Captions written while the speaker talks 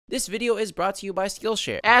This video is brought to you by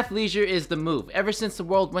Skillshare. Athleisure is the move. Ever since the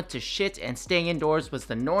world went to shit and staying indoors was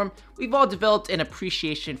the norm, we've all developed an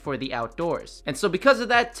appreciation for the outdoors. And so because of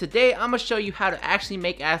that, today I'm gonna show you how to actually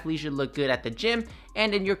make athleisure look good at the gym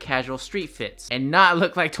and in your casual street fits, and not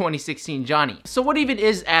look like 2016 Johnny. So what even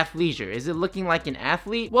is athleisure? Is it looking like an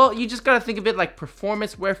athlete? Well, you just gotta think of it like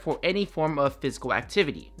performance wear for any form of physical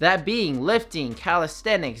activity. That being lifting,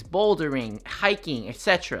 calisthenics, bouldering, hiking,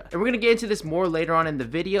 etc. And we're gonna get into this more later on in the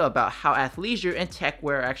video about how athleisure and tech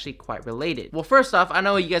wear are actually quite related. Well, first off, I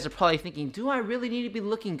know you guys are probably thinking, do I really need to be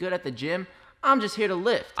looking good at the gym? I'm just here to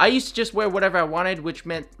lift. I used to just wear whatever I wanted, which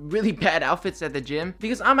meant really bad outfits at the gym,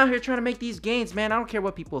 because I'm out here trying to make these gains, man. I don't care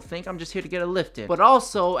what people think. I'm just here to get a lift in. But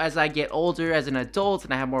also, as I get older as an adult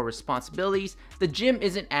and I have more responsibilities, the gym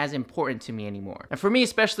isn't as important to me anymore. And for me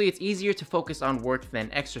especially, it's easier to focus on work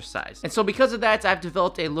than exercise. And so because of that, I've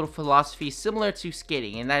developed a little philosophy similar to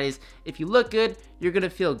skating, and that is, if you look good, you're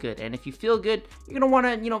gonna feel good. And if you feel good, you're gonna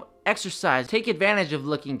wanna, exercise, take advantage of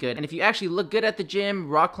looking good. And if you actually look good at the gym,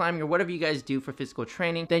 rock climbing, or whatever you guys do for physical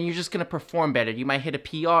training, then you're just gonna perform better. You might hit a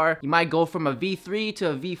PR, you might go from a V3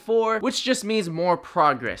 to a V4, which just means more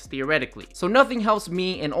progress, theoretically. So nothing helps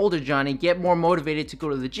me, an older Johnny, get more motivated to go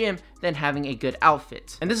to the gym than having a good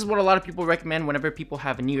outfit. And this is what a lot of people recommend whenever people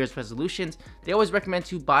have New Year's resolutions. They always recommend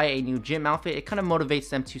to buy a new gym outfit. It kind of motivates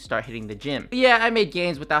them to start hitting the gym. But yeah, I made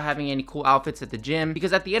gains without having any cool outfits at the gym,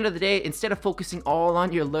 because at the end of the day, instead of focusing all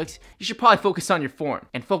on your looks, you should probably focus on your form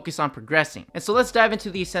and focus on progressing. And so let's dive into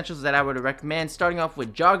the essentials that I would recommend, starting off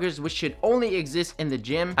with joggers, which should only exist in the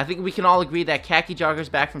gym. I think we can all agree that khaki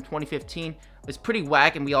joggers back from 2015 was pretty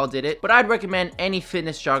whack and we all did it, but I'd recommend any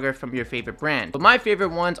fitness jogger from your favorite brand. But my favorite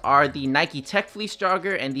ones are the Nike Tech Fleece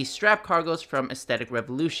jogger and the strap cargos from Aesthetic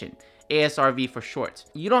Revolution. ASRV for short.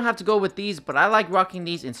 You don't have to go with these, but I like rocking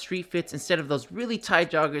these in street fits instead of those really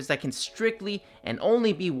tight joggers that can strictly and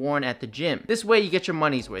only be worn at the gym. This way you get your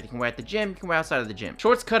money's worth. You can wear at the gym, you can wear outside of the gym.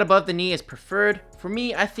 Shorts cut above the knee is preferred. For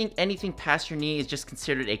me, I think anything past your knee is just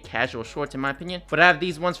considered a casual short in my opinion. But I have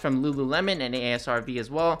these ones from Lululemon and ASRV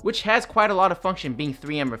as well, which has quite a lot of function, being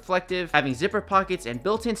 3M reflective, having zipper pockets and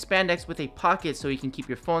built-in spandex with a pocket so you can keep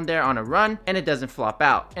your phone there on a run and it doesn't flop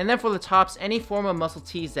out. And then for the tops, any form of muscle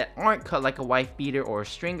tees that aren't cut like a wife beater or a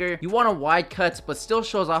stringer. You want a wide cut but still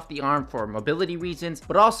shows off the arm for mobility reasons,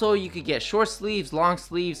 but also you could get short sleeves, long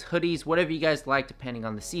sleeves, hoodies, whatever you guys like depending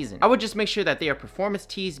on the season. I would just make sure that they are performance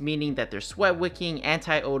tees, meaning that they're sweat wicking,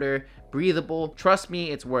 anti-odor, breathable. Trust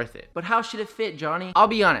me, it's worth it. But how should it fit, Johnny? I'll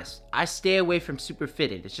be honest, I stay away from super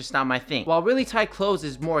fitted. It's just not my thing. While really tight clothes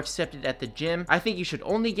is more accepted at the gym, I think you should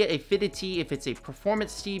only get a fitted tee if it's a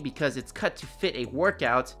performance tee, because it's cut to fit a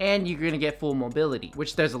workout and you're gonna get full mobility,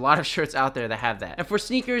 which there's a lot of shirts out there that have that. And for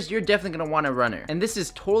sneakers, you're definitely gonna want a runner. And this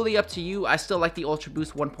is totally up to you. I still like the Ultra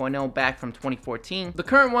Boost 1.0 back from 2014. The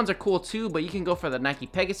current ones are cool too, but you can go for the Nike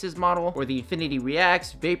Pegasus model or the Infinity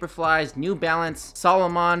Reacts, Vaporflies, New Balance,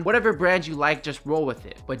 Salomon, whatever brand you like, just roll with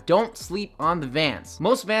it. But don't sleep on the Vans.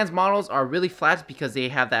 Most Vans models are really flat because they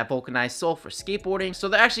have that vulcanized sole for skateboarding, so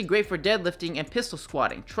they're actually great for deadlifting and pistol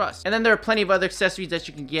squatting, trust. And then there are plenty of other accessories that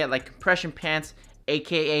you can get, like compression pants,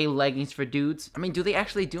 aka leggings for dudes. I mean, do they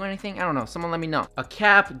actually do anything? I don't know, someone let me know. A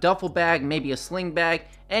cap, duffel bag, maybe a sling bag,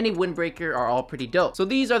 any windbreaker are all pretty dope. So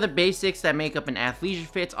these are the basics that make up an athleisure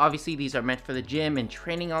fit. Obviously these are meant for the gym and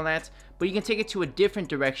training, all that, but you can take it to a different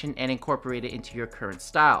direction and incorporate it into your current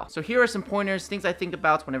style. So here are some pointers, things I think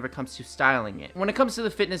about whenever it comes to styling it. When it comes to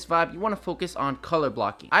the fitness vibe, you want to focus on color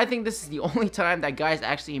blocking. I think this is the only time that guys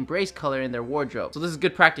actually embrace color in their wardrobe, so this is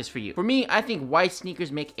good practice for you. For me, I think white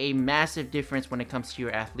sneakers make a massive difference when it comes to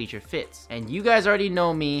your athleisure fits. And you guys already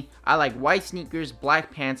know me, I like white sneakers,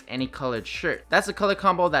 black pants, any colored shirt. That's a color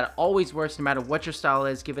combo that always works no matter what your style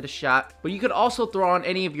is. Give it a shot. But you could also throw on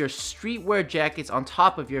any of your streetwear jackets on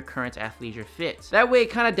top of your current athleisure fits. That way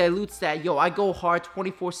it kind of dilutes that, yo, I go hard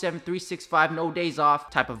 24/7, 365, no days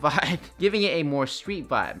off type of vibe, giving it a more street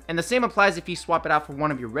vibe. And the same applies if you swap it out for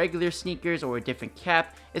one of your regular sneakers or a different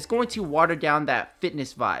cap. It's going to water down that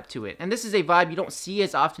fitness vibe to it. And this is a vibe you don't see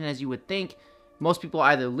as often as you would think. Most people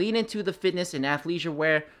either lean into the fitness and athleisure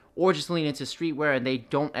wear or just lean into streetwear, and they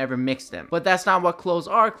don't ever mix them. But that's not what clothes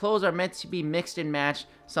are. Clothes are meant to be mixed and matched.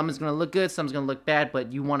 Some is gonna look good, some's gonna look bad,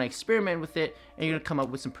 but you wanna experiment with it and you're gonna come up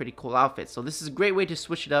with some pretty cool outfits. So this is a great way to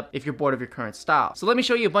switch it up if you're bored of your current style. So let me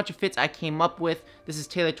show you a bunch of fits I came up with. This is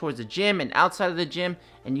tailored towards the gym and outside of the gym,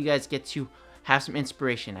 and you guys get to have some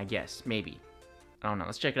inspiration, I guess, maybe. I don't know,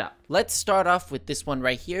 let's check it out. Let's start off with this one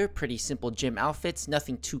right here. Pretty simple gym outfits,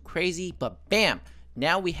 nothing too crazy, but bam!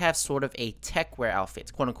 Now we have sort of a tech wear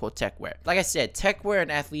outfit, quote unquote tech wear. Like I said, tech wear and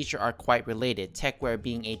athleisure are quite related, tech wear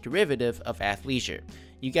being a derivative of athleisure.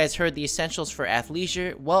 You guys heard the essentials for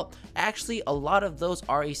athleisure. Well, actually a lot of those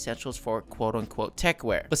are essentials for quote-unquote tech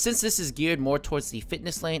wear. But since this is geared more towards the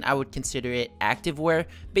fitness lane, I would consider it active wear,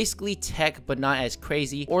 basically tech but not as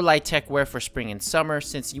crazy, or light tech wear for spring and summer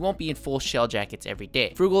since you won't be in full shell jackets every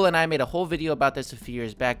day. Frugal and I made a whole video about this a few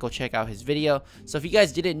years back, go check out his video. So if you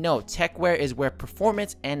guys didn't know, tech wear is where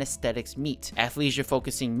performance and aesthetics meet. Athleisure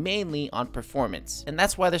focusing mainly on performance, and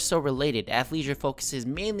that's why they're so related. Athleisure focuses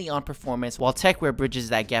mainly on performance while tech wear bridges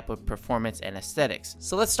that gap of performance and aesthetics.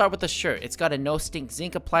 So let's start with the shirt. It's got a no stink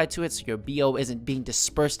zinc applied to it so your BO isn't being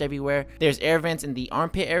dispersed everywhere. There's air vents in the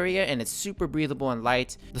armpit area and it's super breathable and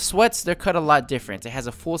light. The sweats, they're cut a lot different. It has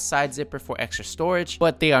a full side zipper for extra storage,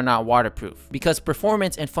 but they are not waterproof because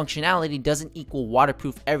performance and functionality doesn't equal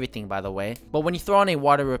waterproof everything, by the way. But when you throw on a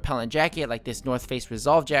water repellent jacket like this North Face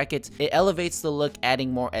Resolve jacket, it elevates the look,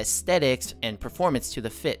 adding more aesthetics and performance to the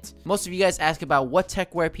fit. Most of you guys ask about what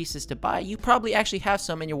tech wear pieces to buy. You probably actually have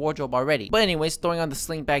some in your wardrobe already. But anyways, throwing on the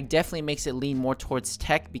sling bag definitely makes it lean more towards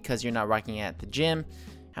tech because you're not rocking it at the gym.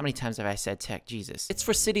 How many times have I said tech? Jesus. It's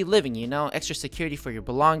for city living, you know, extra security for your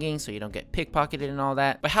belongings so you don't get pickpocketed and all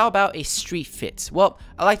that. But how about a street fit? Well,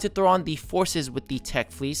 I like to throw on the forces with the tech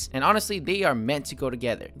fleece, and honestly, they are meant to go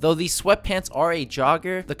together. Though these sweatpants are a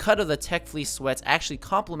jogger, the cut of the tech fleece sweats actually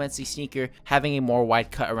complements the sneaker, having a more wide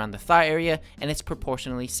cut around the thigh area, and it's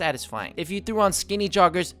proportionally satisfying. If you threw on skinny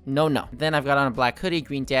joggers, no. Then I've got on a black hoodie,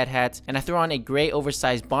 green dad hat, and I threw on a gray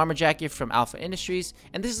oversized bomber jacket from Alpha Industries,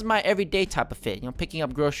 and this is my everyday type of fit, you know, picking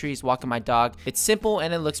up groceries, walking my dog. It's simple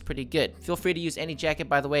and it looks pretty good. Feel free to use any jacket,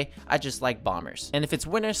 by the way. I just like bombers. And if it's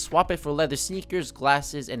winter, swap it for leather sneakers,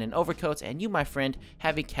 glasses, and an overcoat, and you, my friend,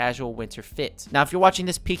 have a casual winter fit. Now, if you're watching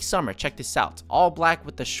this peak summer, check this out. All black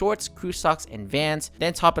with the shorts, crew socks, and Vans.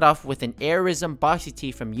 Then top it off with an Airism boxy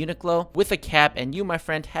tee from Uniqlo with a cap, and you, my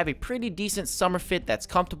friend, have a pretty decent summer fit that's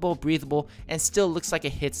comfortable, breathable, and still looks like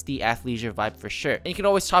it hits the athleisure vibe for sure. And you can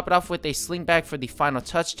always top it off with a sling bag for the final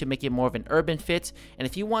touch to make it more of an urban fit.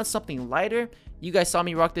 And if you want something lighter, you guys saw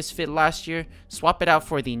me rock this fit last year. Swap it out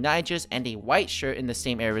for the Nijas and a white shirt in the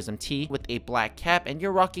same Airism tee with a black cap, and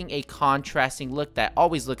you're rocking a contrasting look that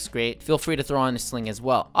always looks great. Feel free to throw on a sling as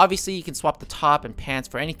well. Obviously, you can swap the top and pants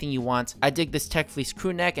for anything you want. I dig this tech fleece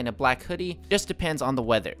crew neck and a black hoodie. Just depends on the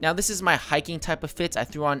weather. Now, this is my hiking type of fit. I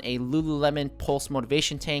threw on a Lululemon Pulse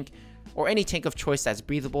Motivation tank, or any tank of choice that's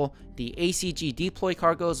breathable, the ACG deploy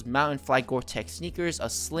cargos, Mountain Fly Gore-Tex sneakers, a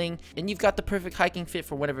sling, and you've got the perfect hiking fit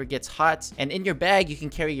for whenever it gets hot. And in your bag, you can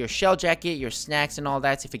carry your shell jacket, your snacks, and all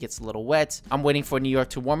that if it gets a little wet. I'm waiting for New York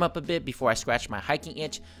to warm up a bit before I scratch my hiking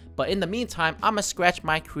itch. But in the meantime, I'm gonna scratch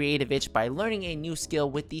my creative itch by learning a new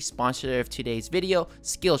skill with the sponsor of today's video,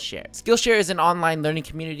 Skillshare. Skillshare is an online learning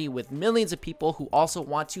community with millions of people who also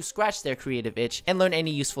want to scratch their creative itch and learn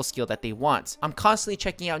any useful skill that they want. I'm constantly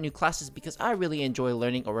checking out new classes because I really enjoy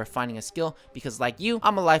learning or refining a skill because, like you,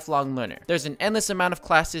 I'm a lifelong learner. There's an endless amount of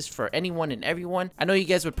classes for anyone and everyone. I know you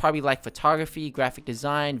guys would probably like photography, graphic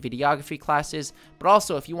design, videography classes, but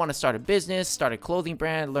also if you want to start a business, start a clothing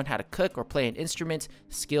brand, learn how to cook or play an instrument,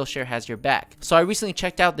 Skillshare has your back. So I recently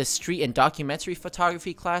checked out this street and documentary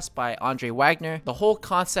photography class by Andre Wagner. The whole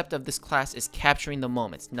concept of this class is capturing the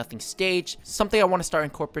moments, nothing staged, something I want to start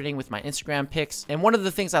incorporating with my Instagram pics. And one of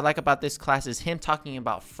the things I like about this class is him talking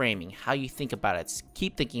about framing, how you think about it.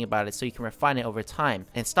 Keep thinking about it so you can refine it over time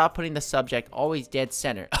and stop putting the subject always dead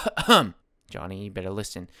center. Johnny, you better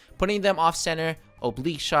listen. Putting them off center,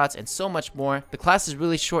 oblique shots, and so much more. The class is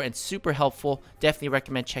really short and super helpful. Definitely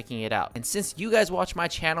recommend checking it out. And since you guys watch my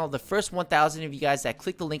channel, the first 1,000 of you guys that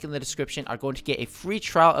click the link in the description are going to get a free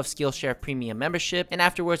trial of Skillshare Premium membership, and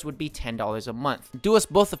afterwards would be $10 a month. Do us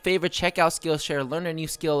both a favor, check out Skillshare, learn a new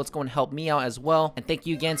skill. It's going to help me out as well. And thank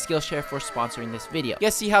you again, Skillshare, for sponsoring this video. You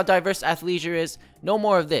guys see how diverse athleisure is? No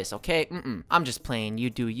more of this, okay? I'm just playing.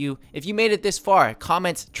 You do you. If you made it this far,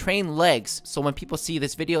 comment train legs so when people see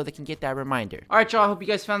this video, they can get that reminder. Alright, y'all. I hope you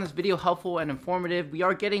guys found this video helpful and informative. We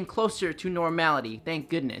are getting closer to normality. Thank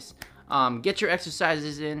goodness. Get your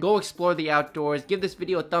exercises in. Go explore the outdoors. Give this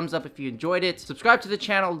video a thumbs up if you enjoyed it. Subscribe to the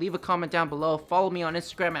channel. Leave a comment down below. Follow me on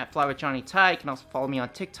Instagram at FlyWithJohnnyTy. You can also follow me on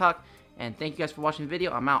TikTok. And thank you guys for watching the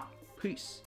video. I'm out. Peace.